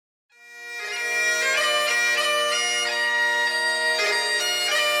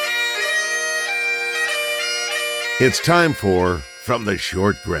It's time for From the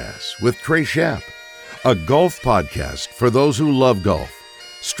Short Grass with Trey Schaap, a golf podcast for those who love golf,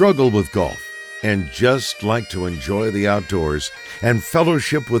 struggle with golf, and just like to enjoy the outdoors and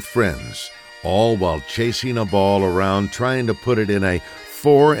fellowship with friends, all while chasing a ball around trying to put it in a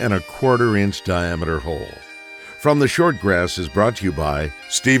 4 1/4-inch diameter hole. From the Short Grass is brought to you by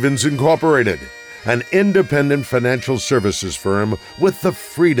Stevens Incorporated, an independent financial services firm with the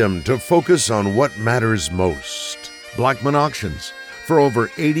freedom to focus on what matters most. Blackman Auctions. For over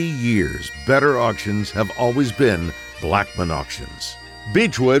 80 years, better auctions have always been Blackman Auctions.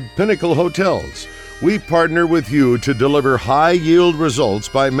 Beechwood Pinnacle Hotels. We partner with you to deliver high-yield results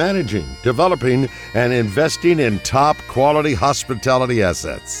by managing, developing, and investing in top-quality hospitality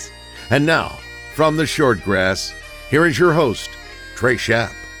assets. And now, from the Short Grass, here is your host, Trey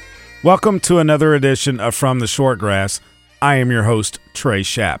Schaap. Welcome to another edition of From the Short Grass. I am your host, Trey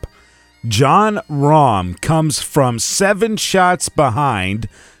Schaap. Jon Rahm comes from 7 shots behind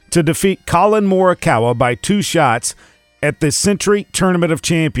to defeat Collin Morikawa by 2 shots at the Century Tournament of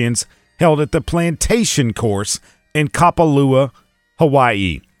Champions held at the Plantation Course in Kapalua,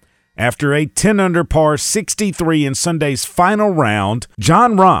 Hawaii. After a 10-under par 63 in Sunday's final round,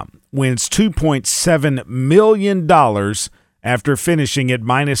 Jon Rahm wins $2.7 million after finishing at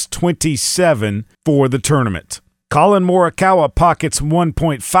minus 27 for the tournament. Collin Morikawa pockets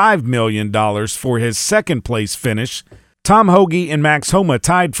 $1.5 million for his second-place finish. Tom Hoge and Max Homa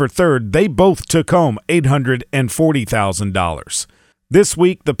tied for third. They both took home $840,000. This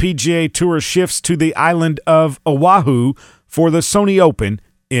week, the PGA Tour shifts to the island of Oahu for the Sony Open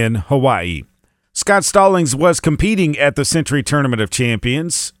in Hawaii. Scott Stallings was competing at the Century Tournament of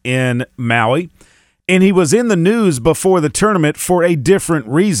Champions in Maui, and he was in the news before the tournament for a different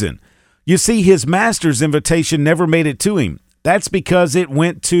reason. You see, his Masters invitation never made it to him. That's because it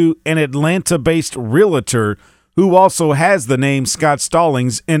went to an Atlanta-based realtor who also has the name Scott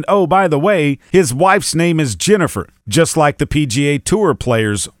Stallings, and oh, by the way, his wife's name is Jennifer, just like the PGA Tour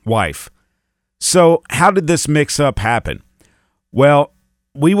player's wife. So how did this mix-up happen? Well,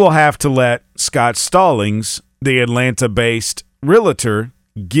 we will have to let Scott Stallings, the Atlanta-based realtor,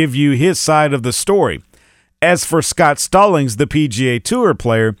 give you his side of the story. As for Scott Stallings, the PGA Tour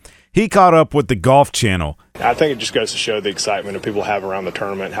player, he caught up with the Golf Channel. I think it just goes to show the excitement that people have around the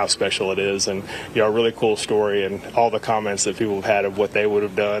tournament, how special it is, and a really cool story, and all the comments that people have had of what they would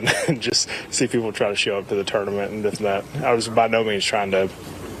have done, and just see people try to show up to the tournament and this and that. I was by no means trying to,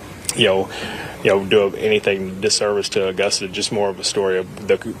 do anything disservice to Augusta. Just more of a story of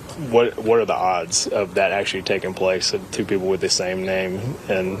what are the odds of that actually taking place, of 2 people with the same name,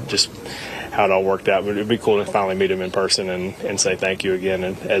 and just how it all worked out. But it'd be cool to finally meet him in person and say thank you again,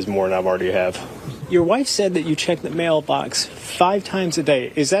 and as more than I've already have. Your wife said that you check the mailbox 5 times a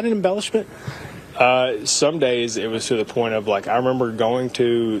day. Is that an embellishment? Some days it was to the point of, I remember going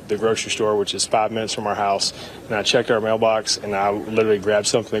to the grocery store, which is 5 minutes from our house, and I checked our mailbox, and I literally grabbed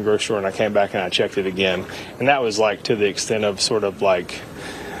something in the grocery store, and I came back and I checked it again. And that was to the extent of sort of where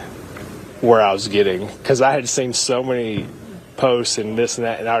I was getting, because I had seen so many posts and this and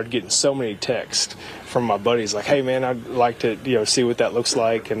that, and I was getting so many texts from my buddies hey man, I'd like to see what that looks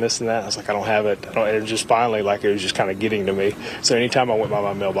like and this and that. I was I don't have it. And it was just finally it was just kind of getting to me. So anytime I went by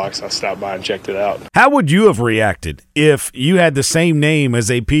my mailbox, I stopped by and checked it out. How would you have reacted if you had the same name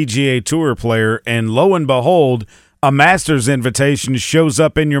as a PGA Tour player and lo and behold, a Masters invitation shows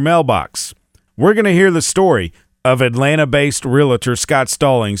up in your mailbox? We're going to hear the story of Atlanta-based realtor Scott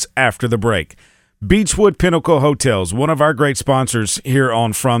Stallings after the break. Beechwood Pinnacle Hotels, one of our great sponsors here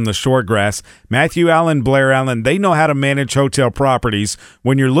on From the Short Grass. Matthew Allen, Blair Allen, they know how to manage hotel properties.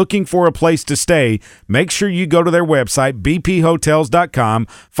 When you're looking for a place to stay, make sure you go to their website, bphotels.com,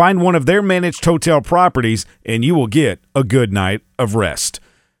 find one of their managed hotel properties, and you will get a good night of rest.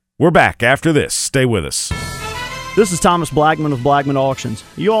 We're back after this. Stay with us. This is Thomas Blackman of Blackman Auctions.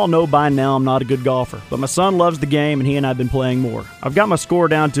 You all know by now I'm not a good golfer, but my son loves the game and he and I have been playing more. I've got my score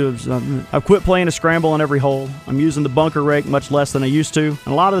down to, I've quit playing a scramble on every hole. I'm using the bunker rake much less than I used to, and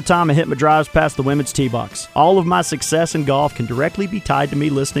a lot of the time I hit my drives past the women's tee box. All of my success in golf can directly be tied to me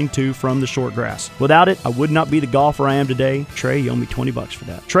listening to From the Short Grass. Without it, I would not be the golfer I am today. Trey, you owe me $20 for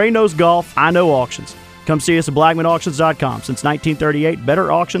that. Trey knows golf, I know auctions. Come see us at BlackmanAuctions.com. Since 1938,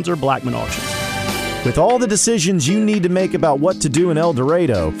 better auctions are Blackman Auctions. With all the decisions you need to make about what to do in El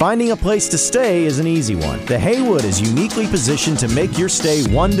Dorado, finding a place to stay is an easy one. The Haywood is uniquely positioned to make your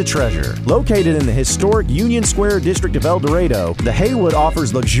stay one to treasure. Located in the historic Union Square district of El Dorado, the Haywood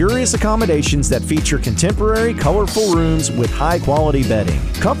offers luxurious accommodations that feature contemporary, colorful rooms with high-quality bedding,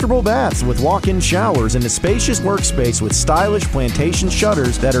 comfortable baths with walk-in showers, and a spacious workspace with stylish plantation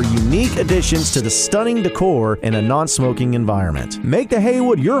shutters that are unique additions to the stunning decor in a non-smoking environment. Make the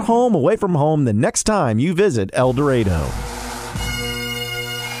Haywood your home away from home the next time you visit El Dorado.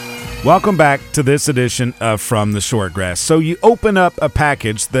 Welcome back to this edition of From the Shortgrass. So you open up a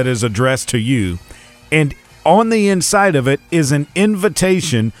package that is addressed to you, and on the inside of it is an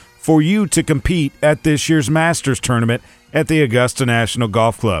invitation for you to compete at this year's Masters tournament at the Augusta National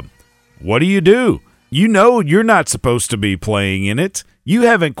Golf Club. What do? You know you're not supposed to be playing in it. You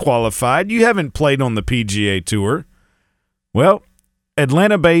haven't qualified. You haven't played on the PGA Tour. Well,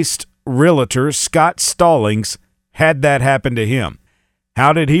 Atlanta-based realtor Scott Stallings had that happen to him.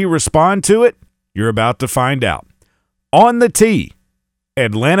 How did he respond to it? You're about to find out. On the tee,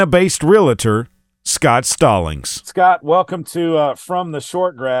 Atlanta-based realtor Scott Stallings. Scott, welcome to From the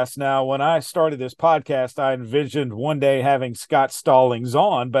Shortgrass. Now, when I started this podcast, I envisioned one day having Scott Stallings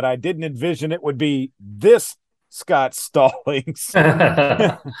on, but I didn't envision it would be this Scott Stallings.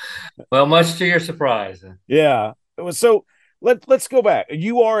 Well, much to your surprise. Yeah. So let's go back.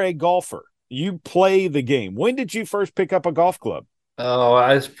 You are a golfer. You play the game. When did you first pick up a golf club? Oh,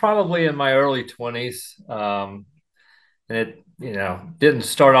 I was probably in my early 20s. And it, didn't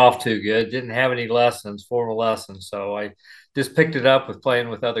start off too good. Didn't have any formal lessons. So I just picked it up with playing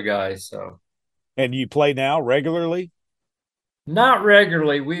with other guys. So. And you play now regularly? Not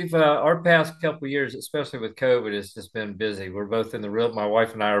regularly. We've our past couple of years, especially with COVID, has just been busy. We're both in my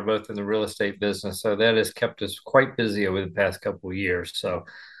wife and I are both in the real estate business, so that has kept us quite busy over the past couple of years.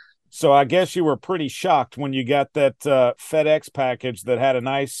 So I guess you were pretty shocked when you got that FedEx package that had a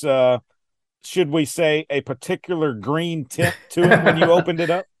nice, should we say, a particular green tint to it when you opened it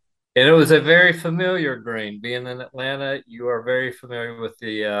up. And it was a very familiar green. Being in Atlanta, you are very familiar with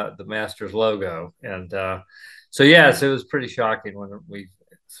the Masters logo, and so yes, it was pretty shocking when we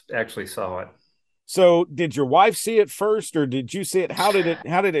actually saw it. So did your wife see it first, or did you see it? How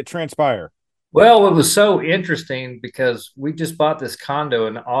did it transpire? Well, it was so interesting because we just bought this condo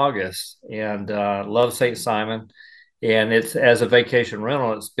in August and love St. Simon, and it's as a vacation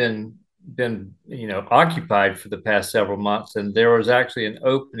rental. It's been occupied for the past several months, and there was actually an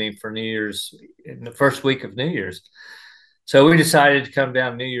opening for New Year's in the first week of New Year's. So we decided to come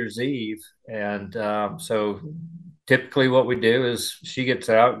down New Year's Eve, and so typically what we do is she gets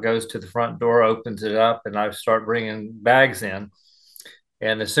out, goes to the front door, opens it up, and I start bringing bags in.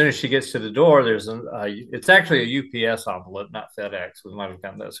 And as soon as she gets to the door, there's it's actually a UPS envelope, not FedEx. We might have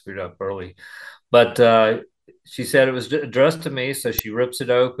gotten that screwed up early, but she said it was addressed to me, so she rips it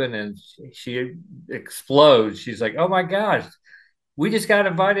open and she explodes. She's like, "Oh my gosh, we just got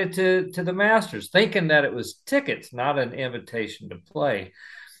invited to the Masters," thinking that it was tickets, not an invitation to play.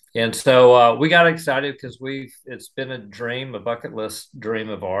 And so we got excited because it's been a bucket list dream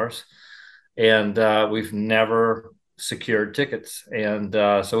of ours, and we've never secured tickets. And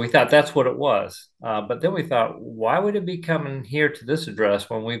so we thought that's what it was. But then we thought, why would it be coming here to this address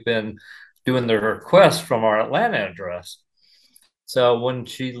when we've been doing the request from our Atlanta address? So when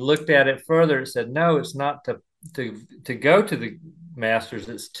she looked at it further, it said, no, it's not to go to the Masters,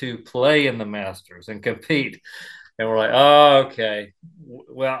 it's to play in the Masters and compete. And we're like, oh, okay.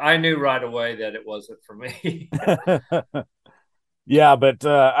 Well, I knew right away that it wasn't for me. Yeah, but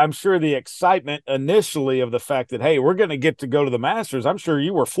I'm sure the excitement initially of the fact that, hey, we're going to get to go to the Masters, I'm sure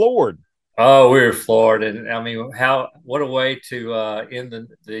you were floored. Oh, we were floored. And I mean, what a way to end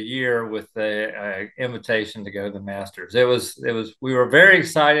the year with the invitation to go to the Masters. We were very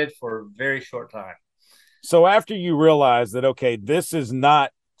excited for a very short time. So after you realize that, okay, this is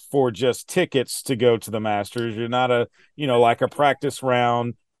not for just tickets to go to the Masters, you're not like a practice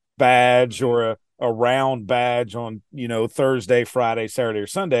round badge or a round badge on, Thursday, Friday, Saturday, or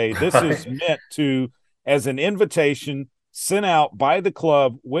Sunday. This is meant as an invitation sent out by the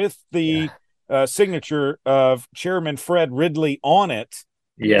club with the signature of Chairman Fred Ridley on it.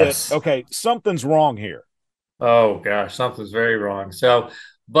 Yes. That, okay, something's wrong here. Oh, gosh, something's very wrong. So,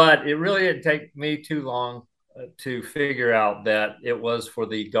 but it really didn't take me too long to figure out that it was for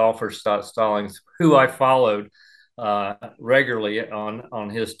the golfer Stallings, who I followed regularly on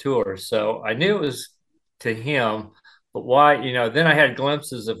his tour. So I knew it was to him, but why, then I had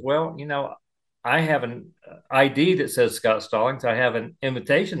glimpses of, I have an ID that says Scott Stallings. I have an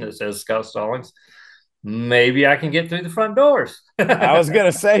invitation that says Scott Stallings. maybe I can get through the front doors. I was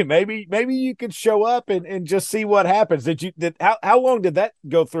gonna say maybe you could show up and just see what happens. How long did that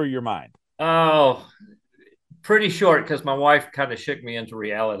go through your mind? Oh, pretty short because my wife kind of shook me into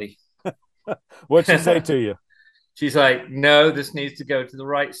reality. What'd she say to you? She's like, "No, this needs to go to the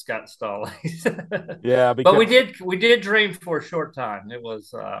right, Scott Stallings." Yeah, but because we did dream for a short time. It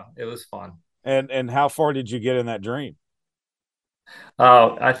was fun. and how far did you get in that dream?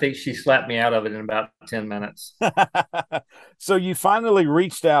 Oh, I think she slapped me out of it in about 10 minutes. So you finally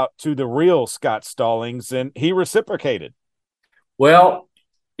reached out to the real Scott Stallings, and he reciprocated. Well,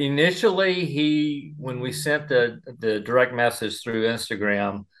 initially, when we sent the direct message through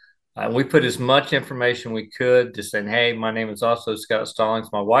Instagram, we put as much information we could, just saying, "Hey, my name is also Scott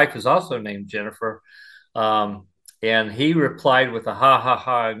Stallings. My wife is also named Jennifer." Um, and he replied with a ha ha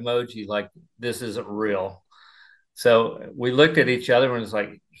ha emoji, like, "This isn't real." So we looked at each other and was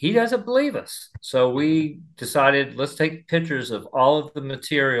like, he doesn't believe us. So we decided, let's take pictures of all of the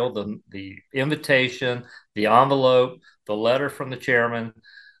material, the invitation, the envelope, the letter from the chairman,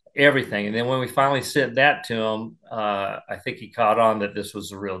 everything. And then when we finally sent that to him, I think he caught on that this was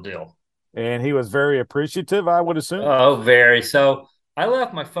the real deal. And he was very appreciative, I would assume. Oh, very. So I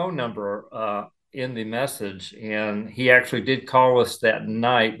left my phone number in the message, and he actually did call us that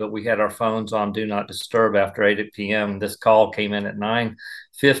night, but we had our phones on do not disturb after 8 p.m. This call came in at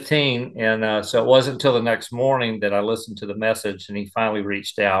 9:15, and so it wasn't until the next morning that I listened to the message, and he finally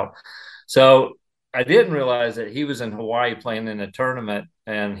reached out. So I didn't realize that he was in Hawaii playing in a tournament,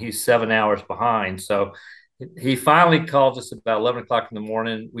 and he's 7 hours behind. So he finally called us about 11 o'clock in the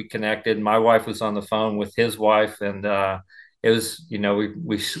morning. We connected. My wife was on the phone with his wife, and it was,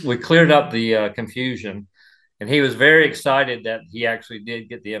 we cleared up the confusion, and he was very excited that he actually did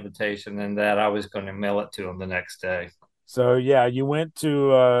get the invitation and that I was going to mail it to him the next day. So yeah, you went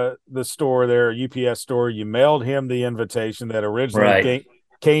to the store there, UPS store. You mailed him the invitation that originally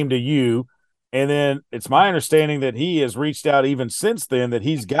came to you, and then it's my understanding that he has reached out even since then, that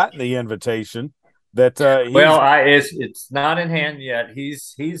he's gotten the invitation. It's not in hand yet.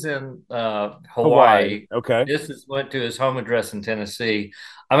 He's in Hawaii. Okay. This went to his home address in Tennessee.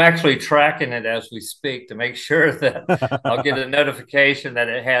 I'm actually tracking it as we speak to make sure that I'll get a notification that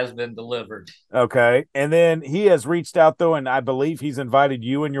it has been delivered. Okay. And then he has reached out though, and I believe he's invited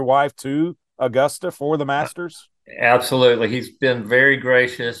you and your wife to Augusta for the Masters. Absolutely. He's been very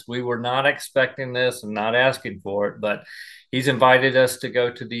gracious. We were not expecting this and not asking for it, but he's invited us to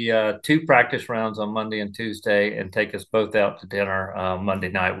go to the 2 practice rounds on Monday and Tuesday and take us both out to dinner Monday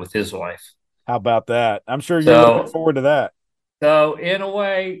night with his wife. How about that? I'm sure you're looking forward to that. So in a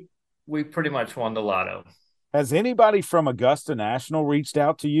way, we pretty much won the lotto. Has anybody from Augusta National reached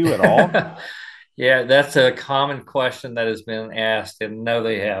out to you at all? Yeah, that's a common question that has been asked, and no,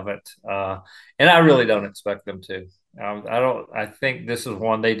 they haven't. And I really don't expect them to. I think this is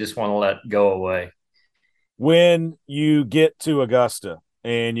one they just want to let go away. When you get to Augusta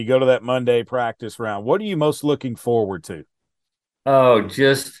and you go to that Monday practice round, what are you most looking forward to? Oh,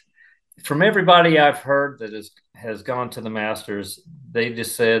 just from everybody I've heard that has gone to the Masters, they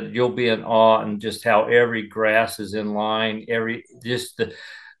just said you'll be in awe and just how every grass is in line,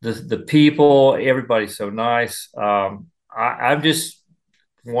 the people, everybody's so nice. I'm just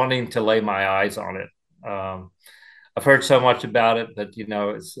wanting to lay my eyes on it. I've heard so much about it, but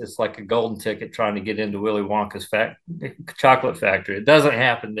it's like a golden ticket trying to get into Willy Wonka's chocolate factory. It doesn't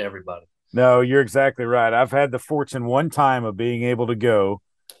happen to everybody. No, you're exactly right. I've had the fortune one time of being able to go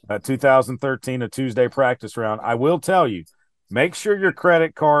 2013, a Tuesday practice round. I will tell you, make sure your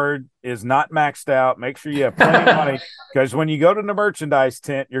credit card is not maxed out. Make sure you have plenty of money, because when you go to the merchandise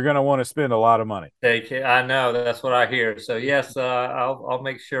tent, you're going to want to spend a lot of money. I know, that's what I hear. So yes, I'll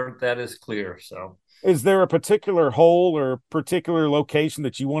make sure that is clear. So, is there a particular hole or particular location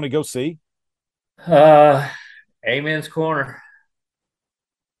that you want to go see? Amen's Corner.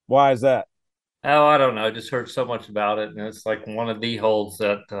 Why is that? Oh, I don't know. I just heard so much about it, and it's like one of the holes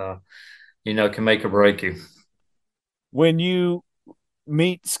that can make or break you. When you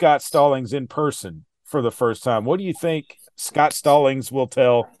meet Scott Stallings in person for the first time, what do you think Scott Stallings will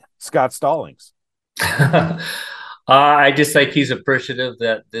tell Scott Stallings? I just think he's appreciative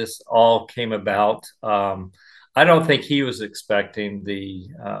that this all came about. I don't think he was expecting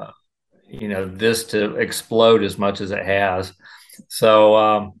this to explode as much as it has.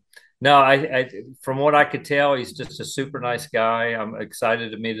 So, no, I from what I could tell, he's just a super nice guy. I'm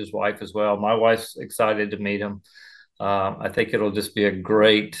excited to meet his wife as well. My wife's excited to meet him. I think it'll just be a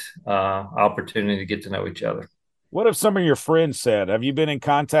great opportunity to get to know each other. What have some of your friends said? Have you been in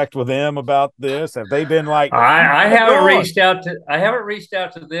contact with them about this? Have they been like, I haven't going? reached out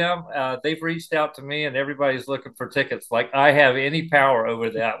to them. They've reached out to me, and everybody's looking for tickets. Like I have any power over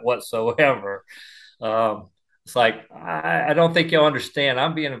that whatsoever. It's like I don't think you'll understand.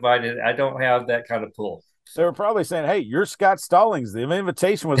 I'm being invited. I don't have that kind of pull. They were probably saying, "Hey, you're Scott Stallings. The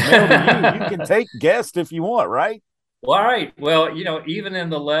invitation was mailed to you. You can take guests if you want, right?" Well, all right. Well, even in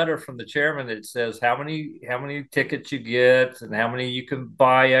the letter from the chairman, it says how many tickets you get and how many you can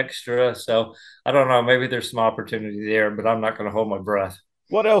buy extra. So I don't know. Maybe there's some opportunity there, but I'm not going to hold my breath.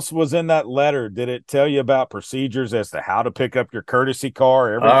 What else was in that letter? Did it tell you about procedures as to how to pick up your courtesy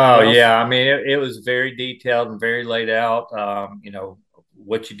car? Everything else? Yeah. I mean, it was very detailed and very laid out.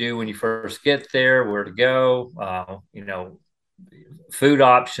 What you do when you first get there, where to go, food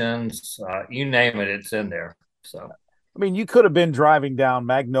options, you name it, it's in there. So. I mean, you could have been driving down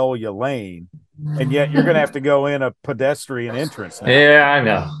Magnolia Lane, and yet you're going to have to go in a pedestrian entrance now. Yeah, I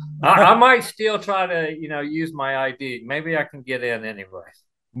know. I might still try to, use my ID. Maybe I can get in anyway.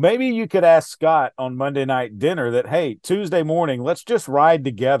 Maybe you could ask Scott on Monday night dinner that, hey, Tuesday morning, let's just ride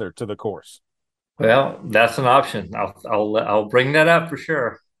together to the course. Well, that's an option. I'll bring that up for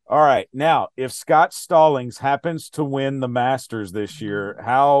sure. All right. Now, if Scott Stallings happens to win the Masters this year,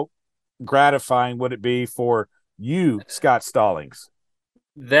 how gratifying would it be for you, Scott Stallings?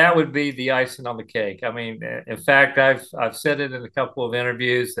 That would be the icing on the cake. I mean, in fact, I've said it in a couple of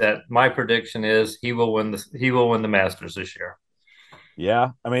interviews that my prediction is he will win the Masters this year. Yeah,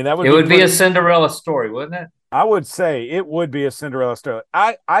 I mean that would be a Cinderella story, wouldn't it? I would say it would be a Cinderella story.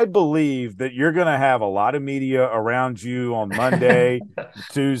 I believe that you're going to have a lot of media around you on Monday,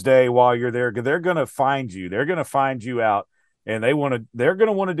 Tuesday while you're there. They're going to find you. They're going to find you out, and they're going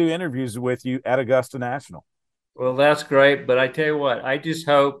to want to do interviews with you at Augusta National. Well, that's great, but I tell you what, I just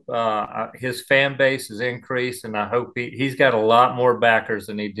hope his fan base is increased, and I hope he's got a lot more backers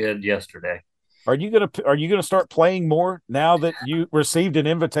than he did yesterday. Are you gonna start playing more now that you received an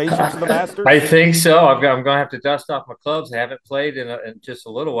invitation to the Masters? I think so. I'm going to have to dust off my clubs. I haven't played in just a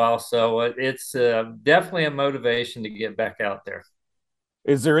little while, so it's definitely a motivation to get back out there.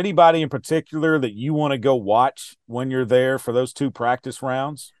 Is there anybody in particular that you want to go watch when you're there for those 2 practice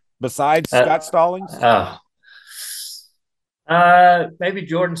rounds besides Scott Stallings? Maybe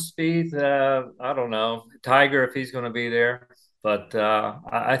Jordan Spieth. I don't know. Tiger, if he's going to be there. But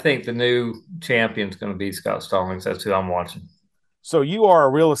I think the new champion's going to be Scott Stallings. That's who I'm watching. So you are a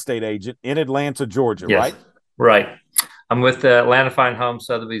real estate agent in Atlanta, Georgia, yes, right? Right. I'm with Atlanta Fine Home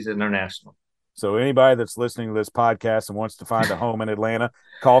Sotheby's International. So anybody that's listening to this podcast and wants to find a home in Atlanta,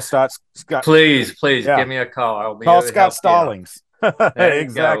 call Scott. Please give me a call. Call Scott Stallings.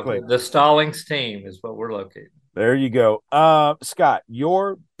 Exactly. The Stallings team is what we're located. There you go. Scott,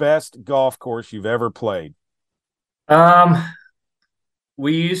 your best golf course you've ever played?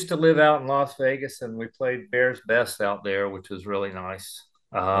 We used to live out in Las Vegas, and we played Bears Best out there, which was really nice.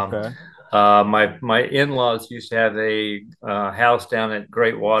 Okay. My in-laws used to have a house down at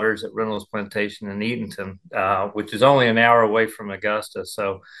Great Waters at Reynolds Plantation in Eatonton, which is only an hour away from Augusta.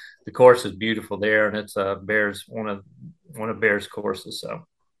 So the course is beautiful there, and it's one of Bears courses. So,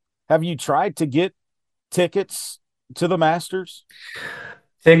 have you tried to get tickets to the Masters?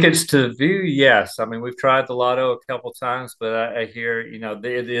 Tickets to view, yes. I mean, we've tried the lotto a couple times, but I hear,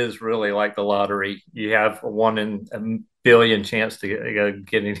 it is really like the lottery. You have a 1 in a billion chance to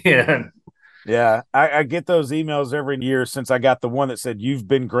getting in. Yeah, I get those emails every year since I got the one that said you've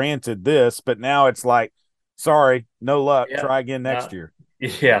been granted this, but now it's like, sorry, no luck. Yeah. Try again next year.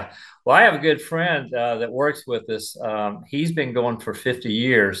 Yeah. Well, I have a good friend that works with us. He's been going for 50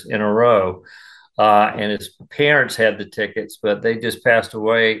 years in a row. And his parents had the tickets, but they just passed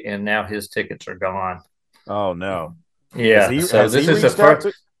away, and now his tickets are gone. Oh no! Yeah. This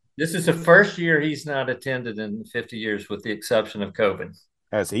is the first year he's not attended in 50 years, with the exception of COVID.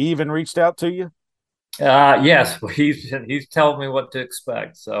 Has he even reached out to you? Yes, he's telling me what to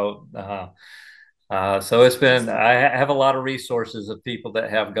expect. So, it's been. I have a lot of resources of people that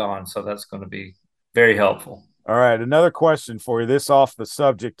have gone, so that's going to be very helpful. All right, another question for you. This off the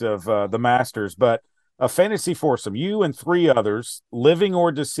subject of the Masters, but a fantasy foursome, you and 3 others, living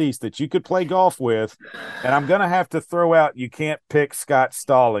or deceased, that you could play golf with. And I'm going to have to throw out, you can't pick Scott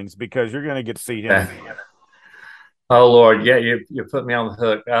Stallings because you're going to get to see him. Oh, Lord. Yeah, you put me on the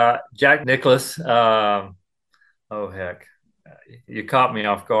hook. Jack Nicklaus. Oh, heck. You caught me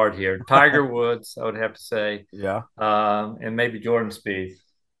off guard here. Tiger Woods, I would have to say. Yeah. And maybe Jordan Spieth.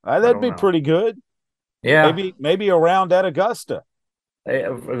 That'd be pretty good. Yeah. Maybe around at Augusta.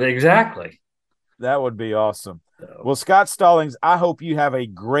 Exactly. That would be awesome. Well, Scott Stallings, I hope you have a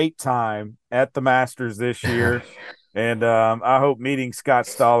great time at the Masters this year. And I hope meeting Scott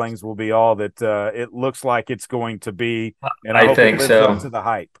Stallings will be all that it looks like it's going to be. And I hope think it lives so. up to the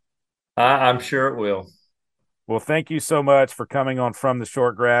hype. I'm sure it will. Well, thank you so much for coming on From the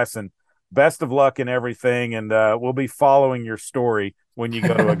Short Grass, and best of luck in everything. And we'll be following your story when you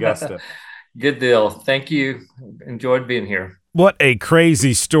go to Augusta. Good deal. Thank you. Enjoyed being here. What a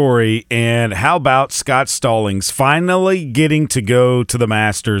crazy story. And how about Scott Stallings finally getting to go to the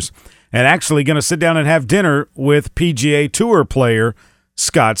Masters and actually going to sit down and have dinner with PGA Tour player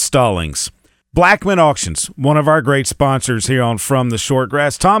Scott Stallings. Blackman Auctions, one of our great sponsors here on From the Short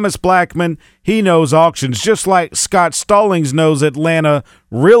Grass. Thomas Blackman, he knows auctions just like Scott Stallings knows Atlanta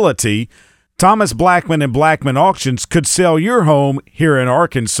Realty. Thomas Blackman and Blackman Auctions could sell your home here in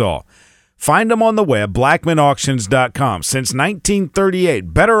Arkansas. Find them on the web, blackmanauctions.com. Since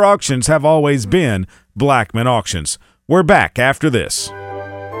 1938, better auctions have always been Blackman Auctions. We're back after this.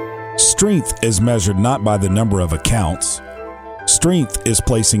 Strength is measured not by the number of accounts. Strength is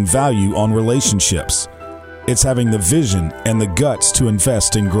placing value on relationships. It's having the vision and the guts to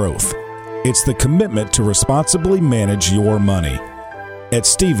invest in growth. It's the commitment to responsibly manage your money. At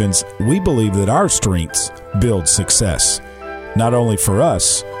Stephens, we believe that our strengths build success, not only for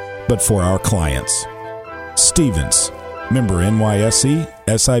us, but for our clients. Stephens, member NYSE,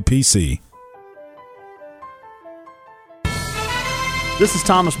 SIPC. This is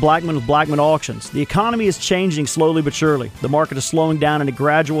Thomas Blackman with Blackman Auctions. The economy is changing slowly but surely. The market is slowing down in a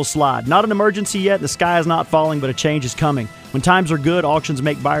gradual slide. Not an emergency yet, the sky is not falling, but a change is coming. When times are good, auctions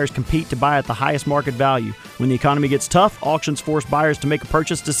make buyers compete to buy at the highest market value. When the economy gets tough, auctions force buyers to make a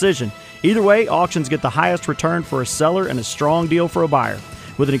purchase decision. Either way, auctions get the highest return for a seller and a strong deal for a buyer.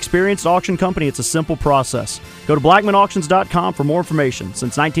 With an experienced auction company, it's a simple process. Go to blackmanauctions.com for more information.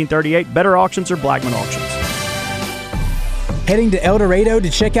 Since 1938, better auctions are Blackman Auctions. Heading to El Dorado to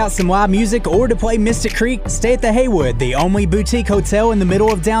check out some live music or to play Mystic Creek? Stay at the Haywood, the only boutique hotel in the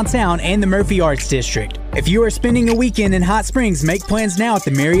middle of downtown and the Murphy Arts District. If you are spending a weekend in Hot Springs, make plans now at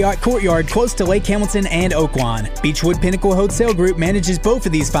the Marriott Courtyard close to Lake Hamilton and Oaklawn. Beechwood Pinnacle Hotel Group manages both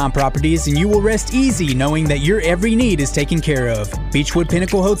of these fine properties, and you will rest easy knowing that your every need is taken care of. Beechwood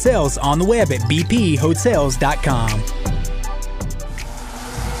Pinnacle Hotels on the web at bphotels.com.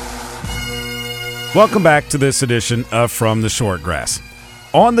 Welcome back to this edition of From the Short Grass.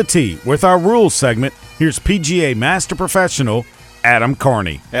 On the tee with our rules segment, here's PGA Master Professional Adam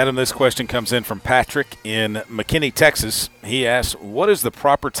Carney. Adam, this question comes in from Patrick in McKinney, Texas. He asks, what is the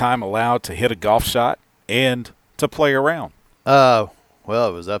proper time allowed to hit a golf shot and to play around? Well,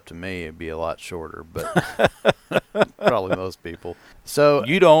 it was up to me, it'd be a lot shorter, but probably most people. So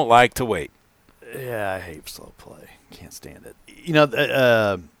you don't like to wait. Yeah, I hate slow play. Can't stand it. You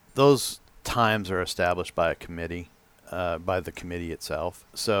know, those times are established by a committee, by the committee itself.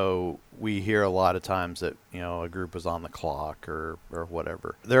 So we hear a lot of times that, you know, a group is on the clock or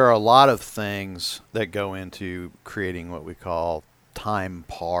whatever. There are a lot of things that go into creating what we call time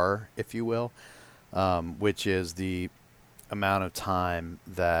par, if you will, which is the amount of time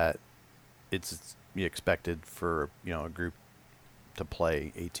that it's expected for, you know, a group to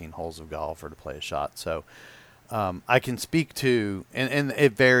play 18 holes of golf or to play a shot. So I can speak to, and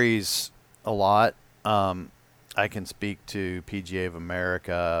it varies a lot. I can speak to PGA of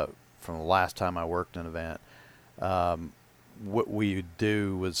America from the last time I worked an event. What we would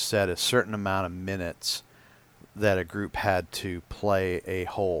do was set a certain amount of minutes that a group had to play a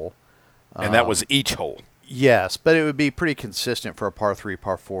hole. And that was each hole? Yes, but it would be pretty consistent for a par 3,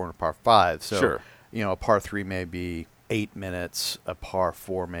 par 4, and a par 5. So, sure. You know, a par 3 may be 8 minutes, a par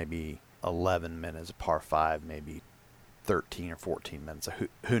 4 may be 11 minutes, a par 5 maybe 13 or 14 minutes.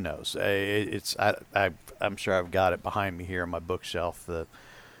 Who knows? I'm sure I've got it behind me here on my bookshelf, the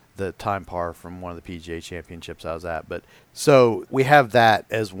time par from one of the PGA championships I was at. But so we have that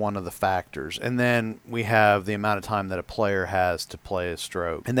as one of the factors. And then we have the amount of time that a player has to play a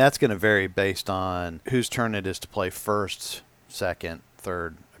stroke. And that's going to vary based on whose turn it is to play first, second,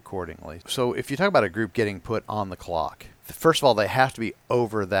 third, accordingly. So if you talk about a group getting put on the clock, first of all, they have to be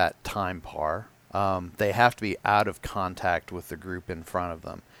over that time par. They have to be out of contact with the group in front of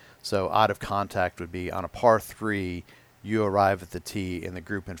them. So out of contact would be on a par 3, you arrive at the tee and the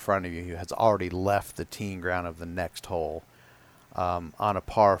group in front of you has already left the teeing ground of the next hole. On a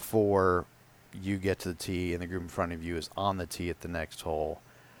par 4, you get to the tee and the group in front of you is on the tee at the next hole.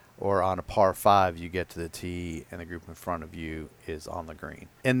 Or on a par 5, you get to the tee and the group in front of you is on the green.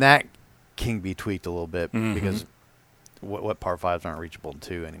 And that can be tweaked a little bit because what par 5s aren't reachable in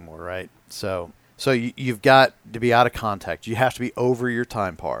 2 anymore, right? So you've got to be out of contact. You have to be over your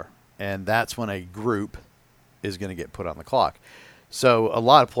time par. and that's when a group is going to get put on the clock. So a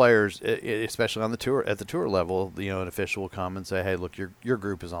lot of players, especially on the tour, at the tour level, an official will come and say, "Hey, look, your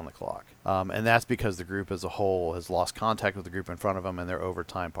group is on the clock," and that's because the group as a whole has lost contact with the group in front of them, and they're over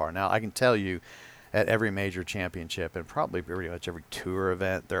time par. Now, I can tell you, at every major championship and probably pretty much every tour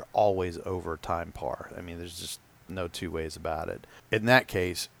event, they're always over time par. I mean, there's just no two ways about it. In that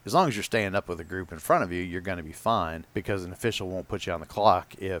case, as long as you're staying up with the group in front of you, you're going to be fine, because an official won't put you on the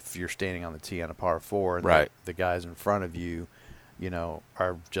clock if you're standing on the tee on a par 4 and right. the guys in front of you,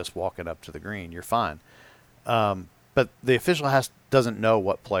 are just walking up to the green. You're fine. But the official doesn't know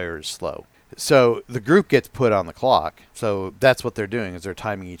what player is slow. So the group gets put on the clock. So that's what they're doing, is they're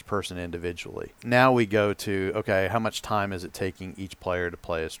timing each person individually. Now we go to, okay, how much time is it taking each player to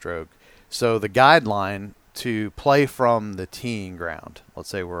play a stroke? So the guideline to play from the teeing ground, let's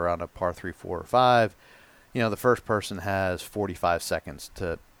say we're on a par 3, 4, or 5, the first person has 45 seconds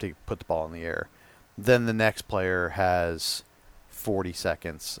to put the ball in the air. Then the next player has 40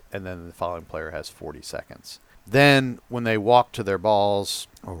 seconds, and then the following player has 40 seconds. Then when they walk to their balls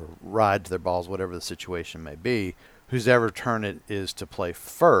or ride to their balls, whatever the situation may be, whoever turn it is to play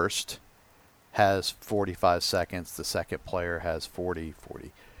first has 45 seconds. The second player has 40.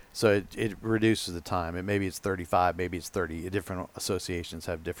 So it reduces the time. Maybe it's 35, maybe it's 30. Different associations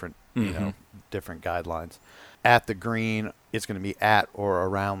have different, different guidelines. At the green, it's going to be at or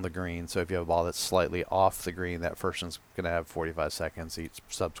around the green. So if you have a ball that's slightly off the green, that person's going to have 45 seconds. Each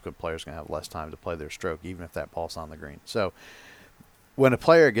subsequent player is going to have less time to play their stroke, even if that ball's on the green. So when a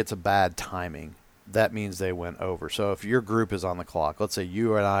player gets a bad timing, that means they went over. So if your group is on the clock, let's say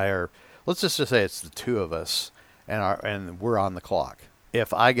you and I are, let's just say it's the two of us, and we're on the clock.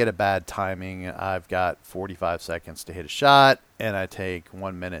 If I get a bad timing, I've got 45 seconds to hit a shot, and I take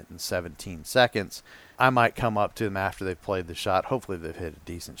 1 minute and 17 seconds, I might come up to them after they've played the shot. Hopefully they've hit a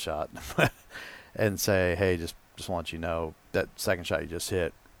decent shot and say, "Hey, just want you to know that second shot you just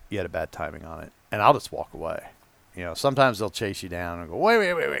hit, you had a bad timing on it." And I'll just walk away. Sometimes they'll chase you down and go, wait.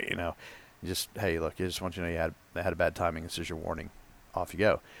 Just, "Hey, look, I just want you to know you had a bad timing. This is your warning." Off you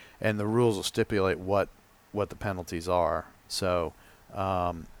go. And the rules will stipulate what the penalties are. So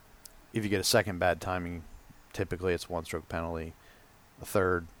if you get a second bad timing, typically it's 1-stroke penalty. A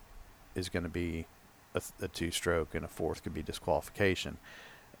third is going to be a 2-stroke, and a fourth could be disqualification.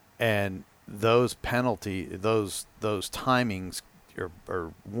 And those those timings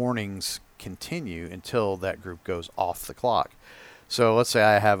or warnings continue until that group goes off the clock. So let's say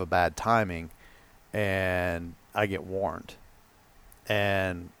I have a bad timing and I get warned,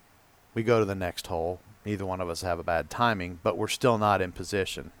 and we go to the next hole. Neither one of us have a bad timing, but we're still not in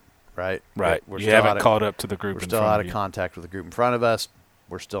position, right? Right. We're you haven't caught up to the group in front of you. We're still out of contact with the group in front of us.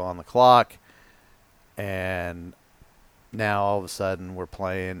 We're still on the clock. And now all of a sudden we're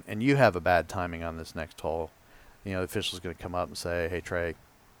playing, and you have a bad timing on this next hole. The official's going to come up and say, "Hey, Trey,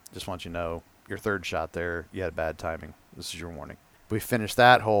 just want you to know your third shot there, you had bad timing. This is your warning." We finish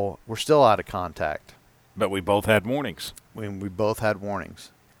that hole. We're still out of contact. But we both had warnings. We both had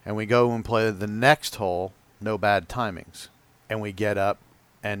warnings. And we go and play the next hole, no bad timings. And we get up,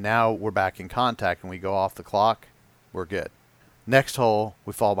 and now we're back in contact, and we go off the clock. We're good. Next hole,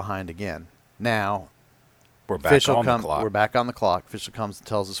 we fall behind again. Now, we're back on the clock. We're back on the clock. Official comes and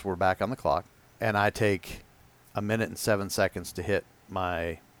tells us we're back on the clock. And I take 1 minute and 7 seconds to hit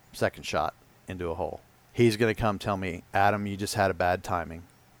my second shot into a hole. He's going to come tell me, "Adam, you just had a bad timing."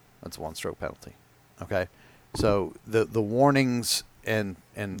 That's a 1-stroke penalty. Okay? So the warnings and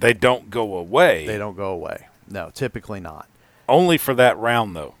they don't go away. They don't go away. No, typically not. Only for that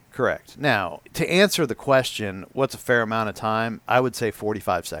round, though. Correct. Now, to answer the question, what's a fair amount of time? I would say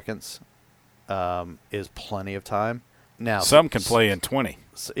 45 seconds is plenty of time. Now, some can play in 20.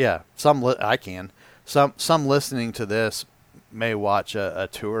 Yeah, I can. Some listening to this may watch a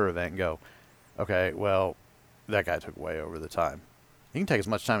tour event and go, "Okay, well, that guy took way over the time." You can take as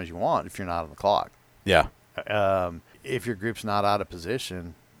much time as you want if you're not on the clock. Yeah. If your group's not out of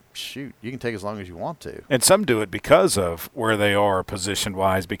position, shoot, you can take as long as you want to. And some do it because of where they are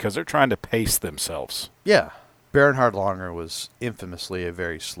position-wise, because they're trying to pace themselves. Yeah. Bernhard Langer was infamously a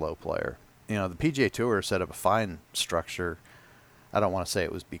very slow player. The PGA Tour set up a fine structure. I don't want to say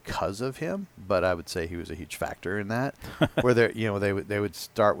it was because of him, but I would say he was a huge factor in that. Where they would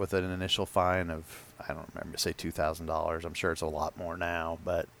start with an initial fine of, I don't remember, say $2,000. I'm sure it's a lot more now.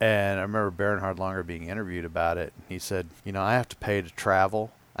 And I remember Bernhard Langer being interviewed about it. He said, "I have to pay to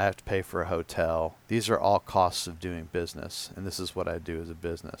travel. I have to pay for a hotel. These are all costs of doing business, and this is what I do as a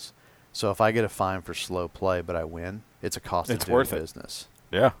business. So if I get a fine for slow play but I win, it's a cost of doing business."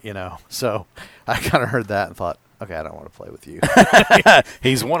 Yeah. So I kind of heard that and thought, Okay, I don't want to play with you.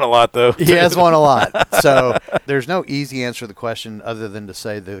 He's won a lot, though. He has won a lot. So there's no easy answer to the question other than to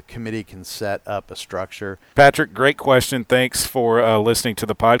say the committee can set up a structure. Patrick, great question. Thanks for listening to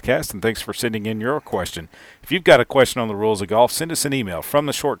the podcast, and thanks for sending in your question. If you've got a question on the rules of golf, send us an email from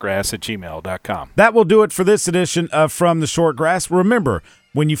theshortgrass@gmail.com. That will do it for this edition of From the Short Grass. Remember,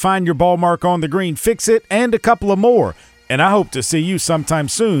 when you find your ball mark on the green, fix it and a couple of more. And I hope to see you sometime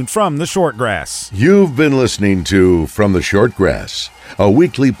soon from the Short Grass. You've been listening to From the Short Grass, a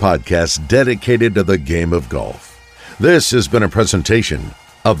weekly podcast dedicated to the game of golf. This has been a presentation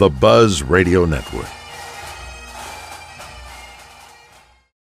of the Buzz Radio Network.